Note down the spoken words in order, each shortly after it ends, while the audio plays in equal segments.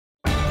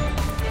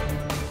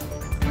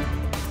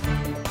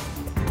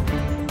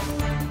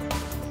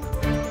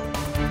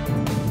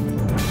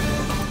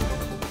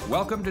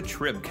Welcome to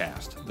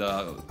Tribcast,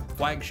 the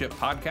flagship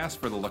podcast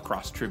for the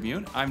Lacrosse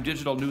Tribune. I'm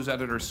digital news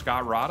editor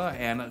Scott Rada,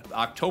 and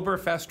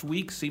Oktoberfest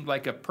week seemed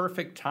like a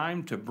perfect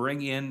time to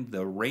bring in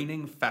the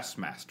reigning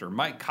Festmaster.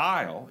 Mike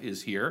Keil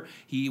is here.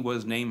 He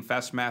was named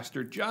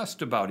Festmaster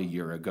just about a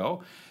year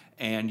ago,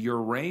 and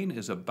your reign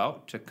is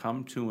about to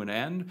come to an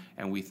end,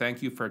 and we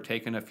thank you for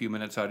taking a few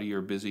minutes out of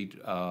your busy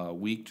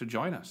week to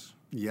join us.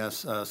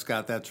 Yes,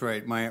 Scott, that's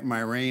right.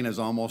 My reign is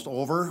almost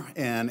over,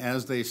 and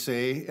as they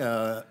say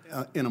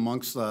in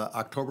amongst the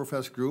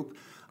Oktoberfest group,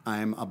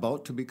 I'm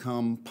about to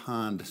become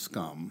pond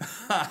scum.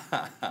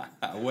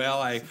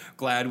 Well, I'm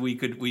glad we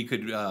could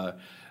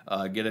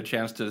get a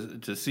chance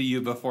to see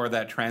you before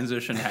that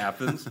transition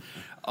happens.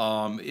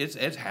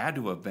 It's had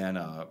to have been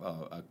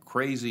a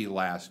crazy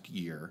last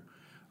year.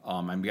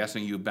 I'm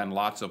guessing you've been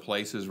lots of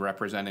places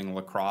representing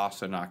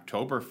lacrosse and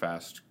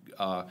Oktoberfest.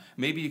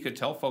 Maybe you could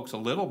tell folks a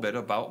little bit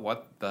about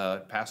what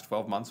the past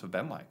 12 months have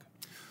been like.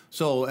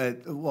 So,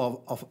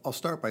 I'll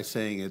start by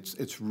saying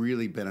it's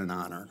really been an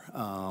honor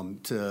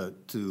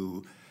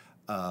to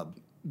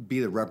be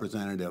the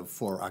representative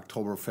for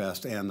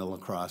Oktoberfest and the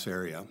lacrosse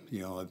area.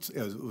 You know,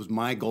 it was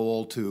my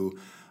goal to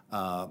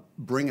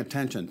bring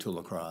attention to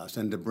lacrosse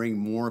and to bring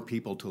more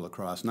people to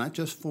lacrosse, not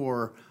just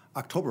for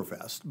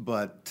Oktoberfest,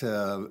 but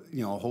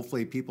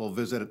hopefully people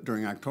visit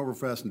during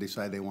Oktoberfest and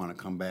decide they want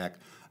to come back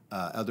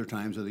other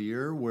times of the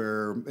year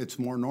where it's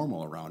more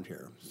normal around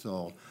here.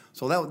 So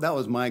that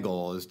was my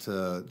goal, is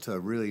to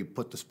really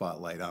put the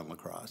spotlight on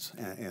lacrosse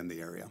and the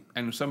area.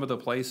 And some of the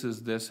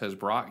places this has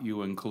brought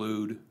you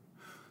include?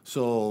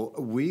 So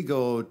we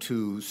go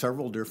to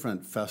several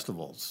different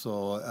festivals.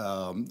 So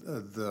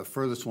the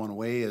furthest one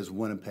away is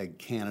Winnipeg,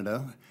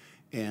 Canada,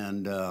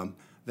 and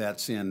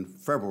that's in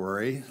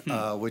February,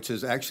 which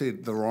is actually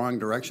the wrong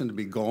direction to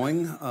be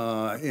going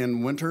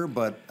in winter,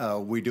 but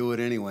we do it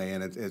anyway,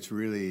 and it's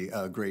really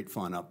great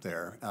fun up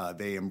there.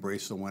 They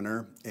embrace the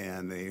winter,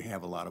 and they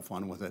have a lot of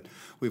fun with it.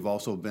 We've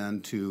also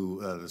been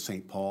to the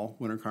St. Paul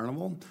Winter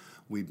Carnival.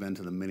 We've been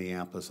to the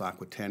Minneapolis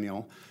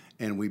Aquatennial,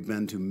 and we've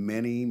been to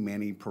many,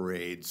 many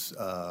parades,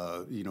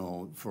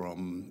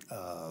 from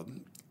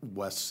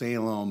West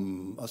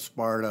Salem,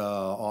 Sparta,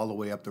 all the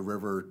way up the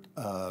river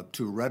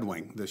to Red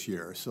Wing this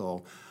year.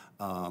 So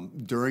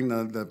during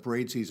the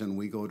parade season,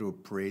 we go to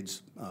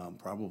parades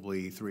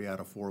probably 3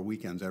 out of 4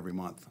 weekends every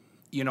month.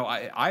 You know,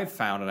 I've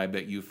found, and I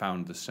bet you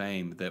found the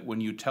same, that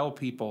when you tell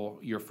people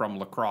you're from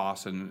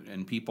lacrosse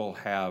and people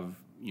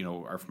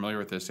are familiar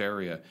with this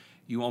area,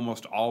 you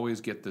almost always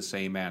get the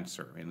same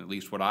answer. And at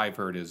least what I've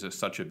heard is it's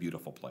such a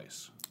beautiful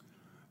place.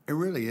 It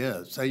really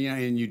is.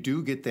 And you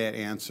do get that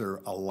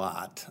answer a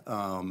lot.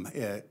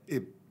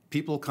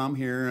 People come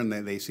here and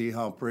they see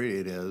how pretty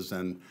it is,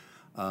 and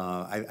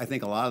I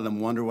think a lot of them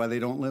wonder why they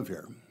don't live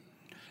here.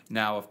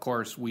 Now, of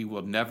course, we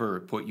will never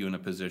put you in a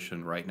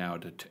position right now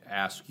to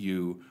ask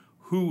you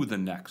who the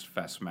next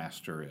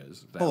Festmaster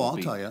is. I'll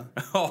tell you.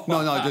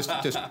 No,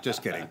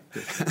 just kidding.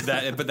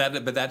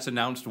 But that's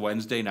announced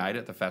Wednesday night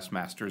at the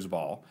Festmasters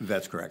Ball.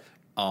 That's correct.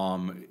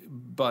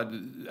 But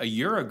a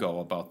year ago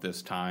about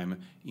this time,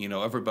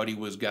 everybody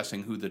was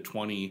guessing who the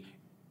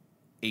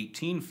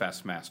 2018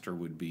 Festmaster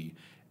would be.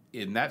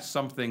 And that's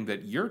something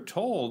that you're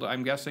told,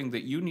 I'm guessing,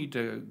 that you need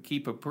to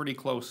keep a pretty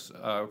close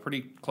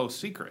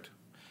secret.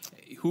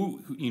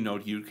 Who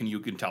you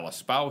can tell a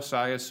spouse,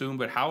 I assume,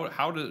 but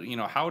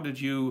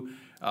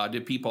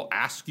did people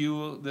ask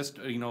you this,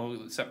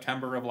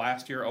 September of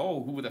last year,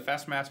 who the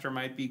Festmaster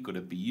might be? Could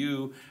it be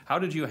you? How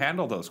did you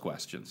handle those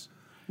questions?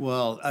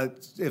 Well,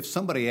 if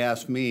somebody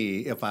asked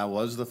me if I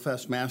was the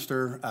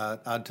Festmaster,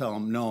 I'd tell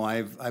them, no,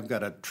 I've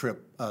got a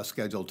trip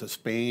scheduled to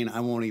Spain. I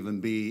won't even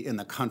be in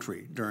the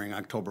country during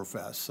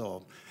Oktoberfest.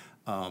 So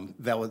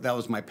that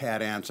was my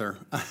pat answer.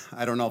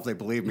 I don't know if they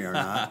believe me or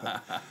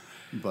not.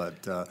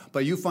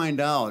 But you find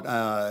out,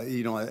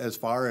 as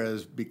far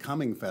as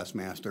becoming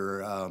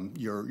Festmaster,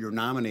 you're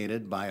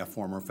nominated by a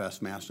former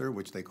Festmaster,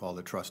 which they call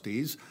the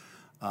trustees.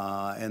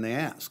 And they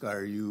ask,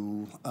 would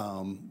you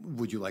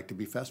like to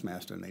be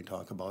Festmaster? And they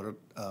talk about it,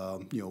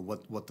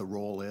 what the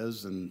role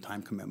is and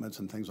time commitments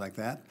and things like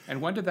that.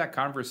 And when did that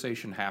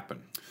conversation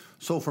happen?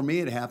 So for me,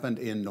 it happened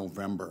in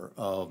November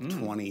of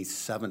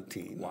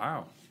 2017.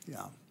 Wow.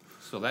 Yeah.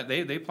 So that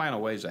they plan a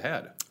ways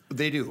ahead.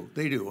 They do.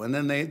 And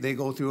then they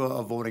go through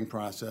a voting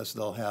process.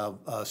 They'll have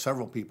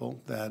several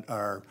people that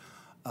are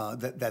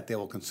that they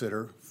will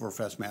consider for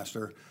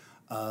Festmaster.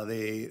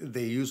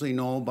 They usually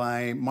know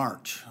by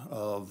March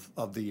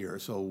of the year.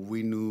 So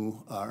we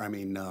knew, I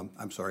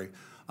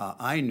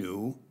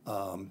knew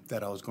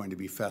that I was going to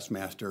be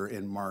Festmaster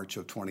in March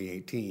of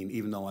 2018,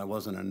 even though I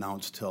wasn't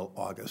announced till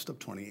August of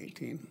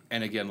 2018.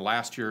 And again,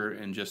 last year,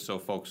 and just so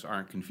folks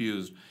aren't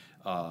confused,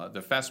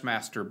 the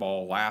Festmaster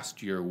Ball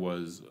last year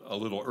was a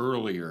little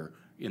earlier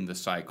in the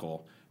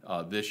cycle.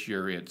 This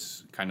year,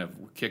 it's kind of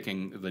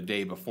kicking the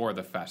day before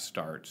the fest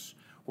starts.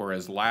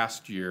 Whereas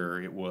last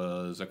year, it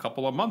was a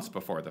couple of months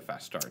before the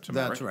fest starts.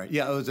 That's right.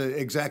 Yeah, it was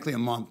exactly a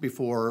month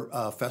before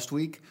Fest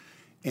Week.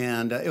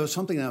 And it was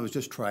something that was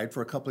just tried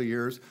for a couple of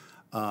years.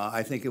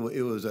 I think it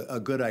was a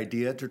good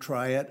idea to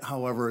try it.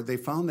 However, they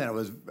found that it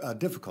was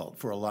difficult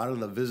for a lot of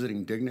the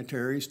visiting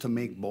dignitaries to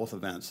make both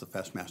events, the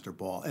Festmaster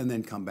Ball, and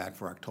then come back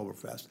for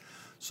Oktoberfest.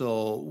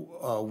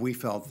 So we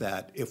felt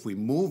that if we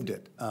moved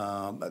it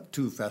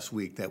to Fest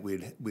Week, that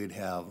we'd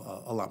have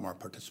a lot more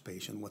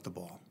participation with the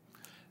ball.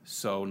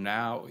 So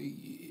now,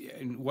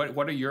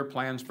 what are your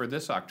plans for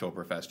this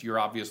Oktoberfest?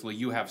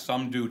 You have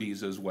some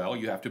duties as well.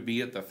 You have to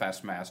be at the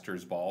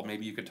Festmasters Ball.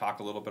 Maybe you could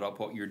talk a little bit about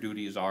what your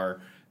duties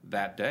are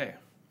that day.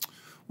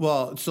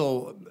 Well,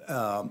 so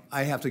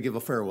I have to give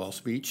a farewell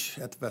speech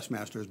at the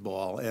Festmasters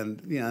Ball,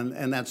 and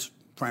that's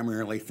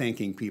primarily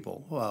thanking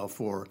people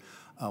for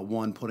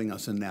one, putting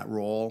us in that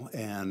role,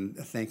 and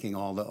thanking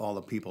all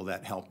the people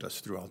that helped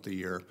us throughout the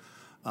year.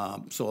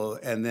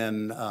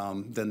 Then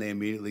they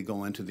immediately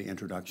go into the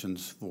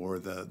introductions for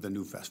the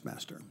new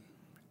Festmaster.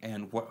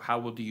 And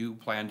how do you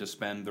plan to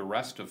spend the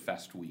rest of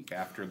Fest Week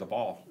after the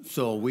ball?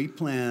 So we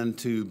plan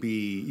to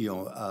be,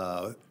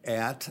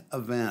 at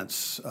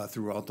events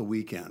throughout the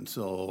weekend.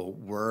 So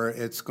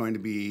it's going to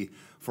be,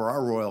 for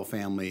our royal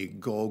family,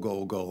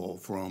 go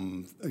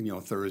from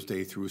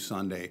Thursday through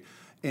Sunday,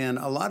 and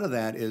a lot of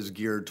that is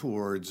geared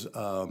towards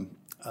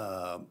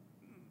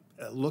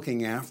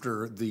looking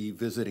after the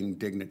visiting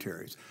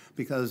dignitaries,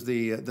 because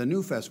the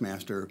new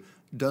Festmaster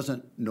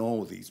doesn't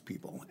know these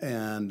people,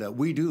 and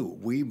we do.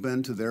 We've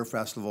been to their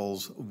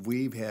festivals.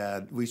 We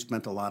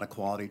spent a lot of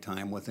quality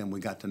time with them. We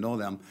got to know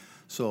them,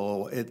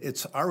 so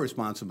it's our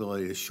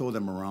responsibility to show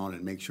them around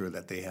and make sure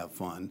that they have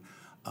fun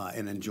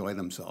and enjoy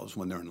themselves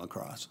when they're in La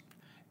Crosse.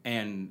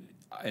 And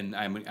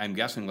I'm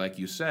guessing, like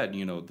you said,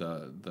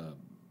 the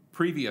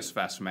previous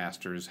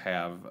Festmasters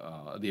have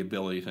the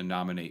ability to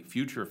nominate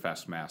future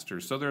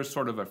Festmasters. So there's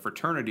sort of a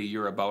fraternity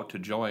you're about to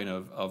join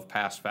of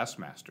past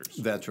Festmasters.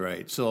 That's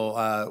right. So,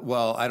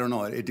 I don't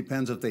know. It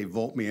depends if they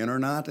vote me in or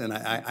not, and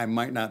I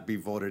might not be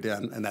voted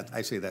in, and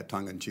I say that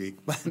tongue-in-cheek.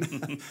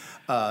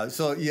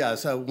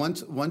 So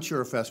once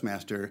you're a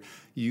Festmaster,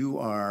 you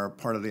are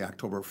part of the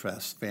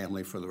Oktoberfest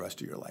family for the rest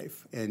of your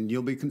life, and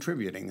you'll be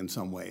contributing in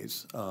some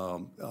ways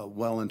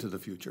well into the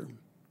future.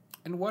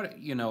 And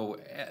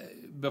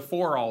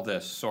before all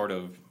this sort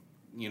of,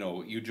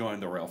 you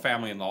joined the royal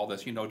family and all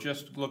this,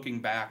 just looking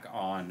back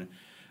on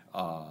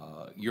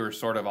your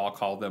sort of, I'll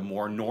call them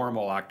more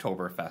normal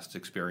Oktoberfest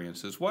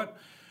experiences, what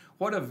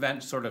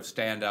events sort of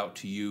stand out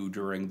to you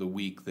during the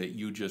week that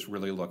you just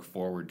really look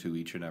forward to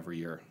each and every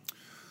year?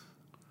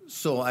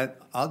 So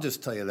I'll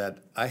just tell you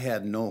that I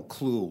had no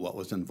clue what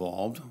was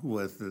involved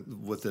with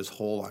this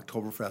whole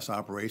Oktoberfest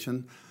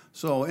operation.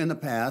 So in the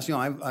past,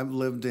 I've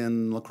lived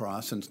in La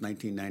Crosse since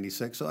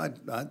 1996, so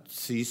I'd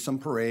see some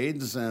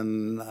parades,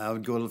 and I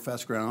would go to the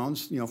fest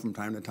grounds, from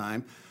time to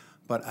time.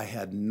 But I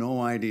had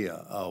no idea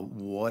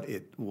what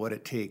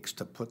it takes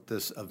to put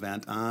this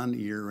event on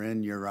year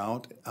in, year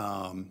out,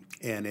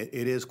 and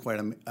it is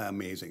quite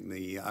amazing.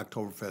 The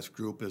Oktoberfest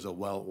group is a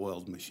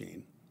well-oiled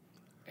machine.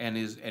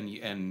 Obviously,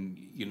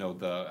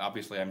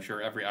 I'm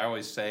sure I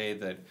always say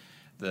that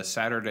the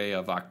Saturday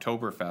of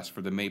Oktoberfest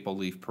for the Maple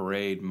Leaf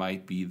Parade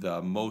might be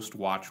the most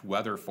watched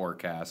weather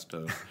forecast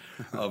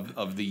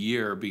of the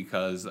year,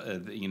 because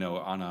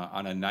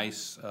on a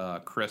nice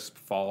crisp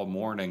fall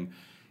morning,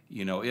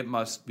 it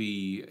must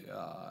be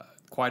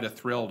quite a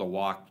thrill to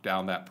walk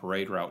down that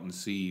parade route and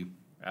see,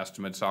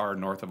 estimates are,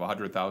 north of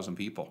 100,000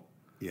 people.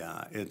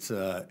 Yeah, it's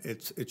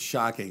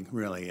shocking,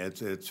 really.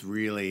 It's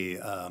really.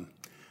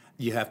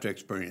 You have to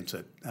experience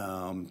it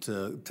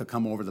to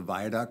come over the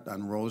viaduct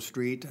on Rose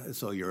Street.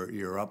 So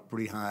you're up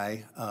pretty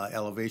high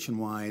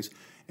elevation-wise,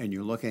 and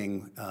you're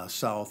looking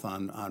south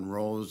on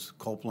Rose,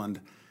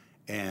 Copeland,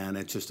 and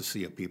it's just a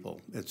sea of people.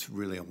 It's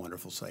really a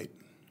wonderful sight.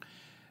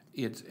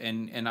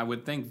 And I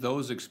would think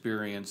those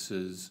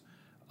experiences,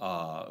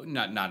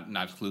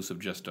 not exclusive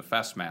just to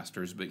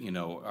Festmasters, but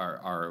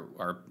are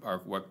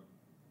what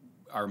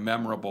are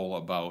memorable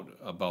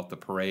about the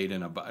parade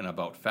and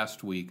about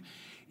Fest Week.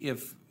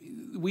 If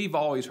we've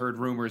always heard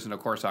rumors, and of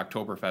course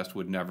Oktoberfest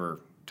would never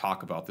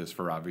talk about this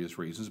for obvious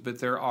reasons, but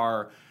there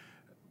are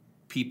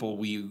people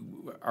we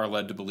are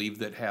led to believe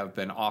that have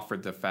been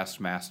offered the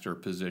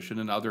Festmaster position,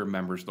 and other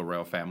members of the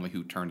royal family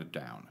who turned it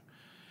down.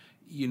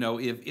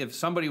 If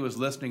somebody was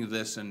listening to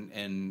this and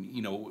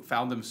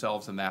found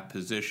themselves in that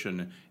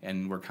position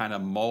and were kind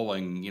of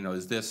mulling,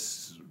 is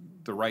this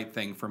the right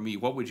thing for me?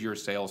 What would your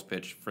sales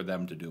pitch for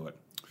them to do it?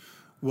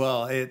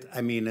 Well,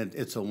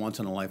 it's a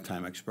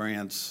once-in-a-lifetime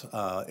experience.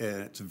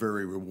 It's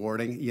very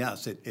rewarding.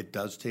 Yes, it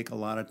does take a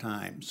lot of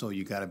time, so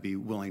you got to be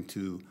willing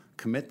to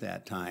commit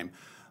that time.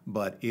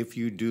 But if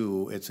you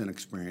do, it's an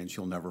experience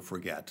you'll never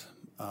forget.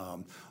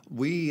 I've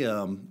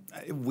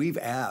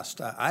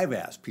asked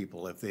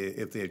people if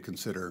they'd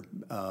consider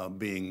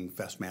being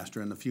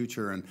Festmaster in the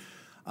future, and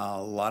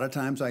a lot of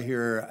times I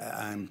hear,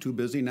 I'm too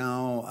busy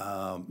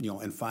now.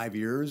 In 5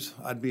 years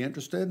I'd be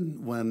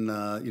interested when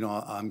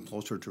I'm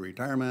closer to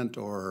retirement,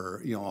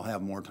 or I'll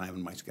have more time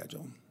in my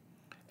schedule.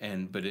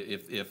 But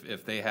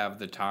if they have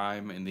the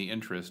time and the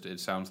interest,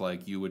 it sounds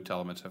like you would tell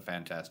them it's a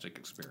fantastic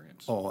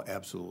experience. Oh,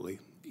 absolutely.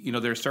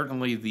 there's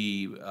certainly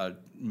the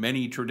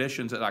many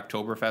traditions at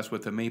Oktoberfest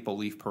with the Maple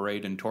Leaf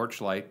Parade and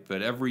Torchlight,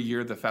 but every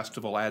year the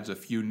festival adds a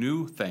few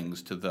new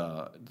things to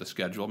the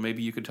schedule.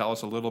 Maybe you could tell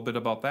us a little bit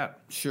about that.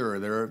 Sure.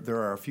 There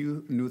are a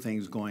few new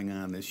things going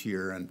on this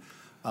year, and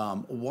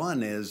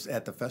one is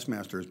at the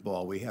Festmasters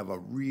Ball, we have a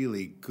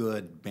really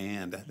good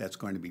band that's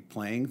going to be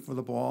playing for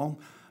the ball.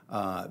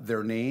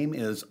 Their name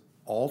is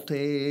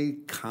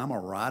Alte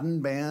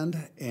Kameraden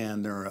Band,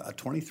 and they're a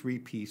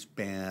 23-piece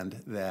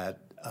band that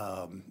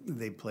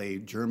they play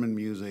German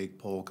music,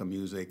 polka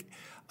music,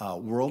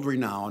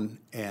 world-renowned,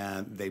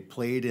 and they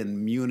played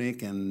in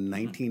Munich in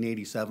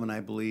 1987,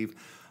 I believe.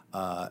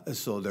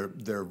 So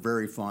they're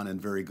very fun and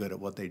very good at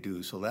what they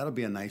do. So that'll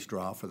be a nice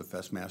draw for the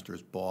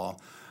Festmasters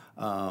Ball.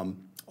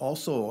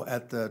 Also,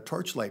 at the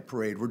Torchlight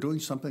Parade, we're doing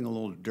something a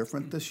little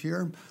different this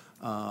year.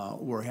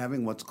 We're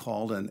having what's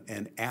called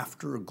an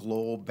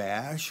afterglow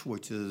bash,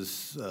 which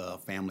is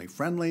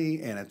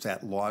family-friendly, and it's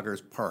at Loggers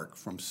Park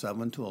from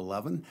 7 to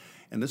 11.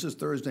 And this is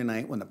Thursday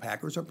night when the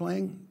Packers are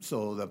playing.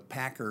 So the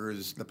Packer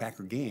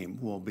game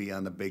will be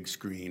on the big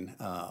screen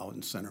out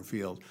in center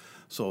field.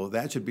 So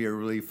that should be a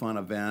really fun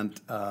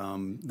event.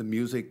 The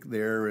music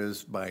there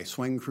is by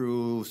Swing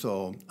Crew.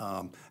 So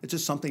it's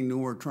just something new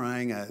we're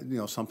trying,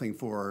 something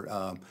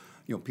for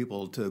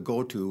people to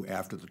go to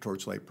after the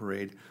Torchlight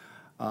Parade.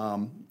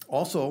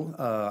 Also,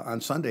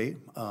 on Sunday,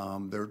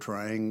 they're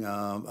trying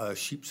a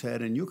Sheep's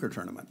Head and Euchre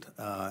tournament,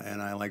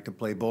 and I like to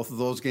play both of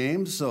those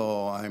games,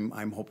 so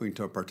I'm hoping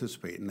to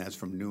participate, and that's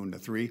from noon to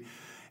 3.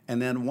 And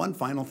then one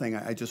final thing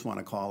I just want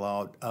to call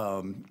out,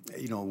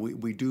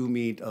 we do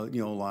meet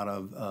a lot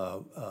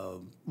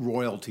of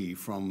royalty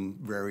from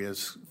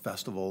various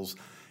festivals,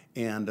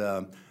 and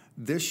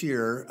this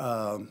year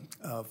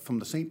from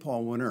the St.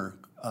 Paul Winter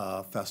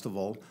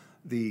Festival,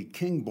 the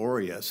King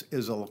Boreas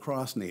is a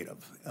lacrosse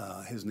native.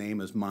 His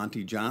name is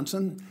Monty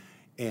Johnson,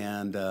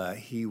 and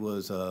he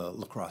was a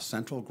Lacrosse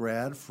Central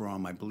grad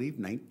from, I believe,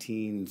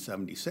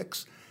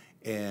 1976.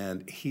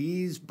 And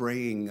he's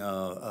bringing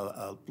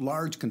a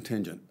large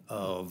contingent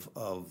of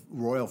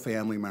royal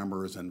family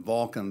members and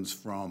Vulcans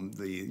from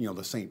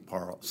the St.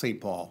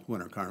 Paul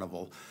Winter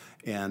Carnival.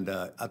 And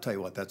I'll tell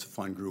you what, that's a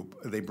fun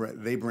group. They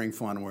bring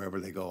fun wherever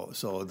they go.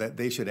 So that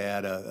they should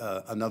add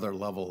another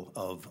level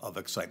of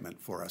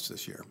excitement for us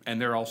this year. And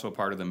they're also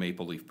part of the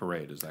Maple Leaf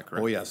Parade, is that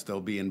correct? Oh, yes,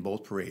 they'll be in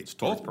both parades.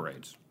 Both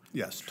parades?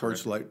 Yes,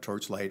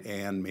 Torchlight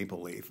and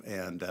Maple Leaf.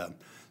 And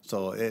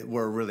so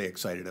we're really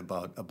excited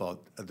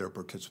about their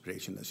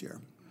participation this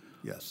year.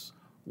 Yes.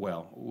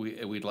 Well,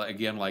 we'd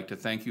again like to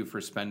thank you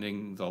for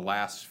spending the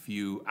last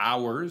few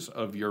hours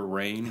of your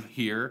reign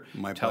here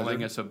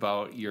telling us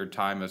about your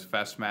time as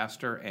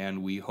Festmaster,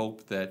 and we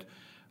hope that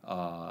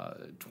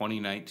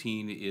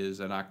 2019 is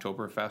an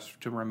Oktoberfest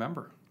to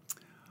remember.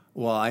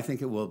 Well, I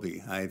think it will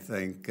be. I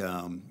think,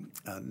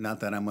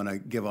 not that I'm going to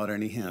give out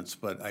any hints,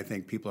 but I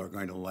think people are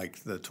going to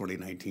like the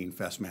 2019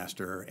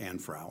 Festmaster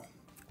and Frau.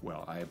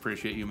 Well, I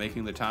appreciate you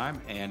making the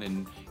time,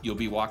 and you'll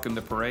be walking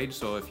the parade.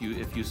 So if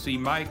you see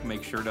Mike,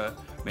 make sure to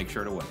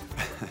wave.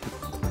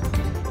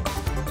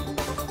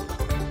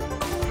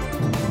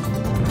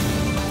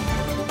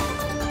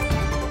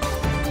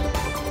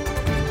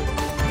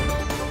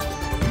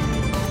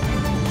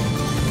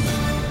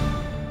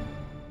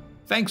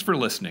 Thanks for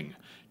listening.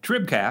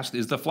 Tribcast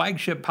is the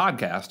flagship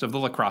podcast of the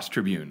La Crosse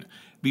Tribune.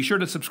 Be sure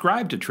to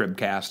subscribe to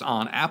Tribcast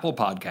on Apple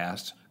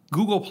Podcasts,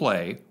 Google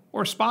Play,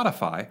 or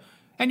Spotify.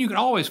 And you can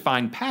always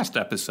find past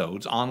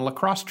episodes on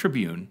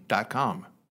lacrossetribune.com.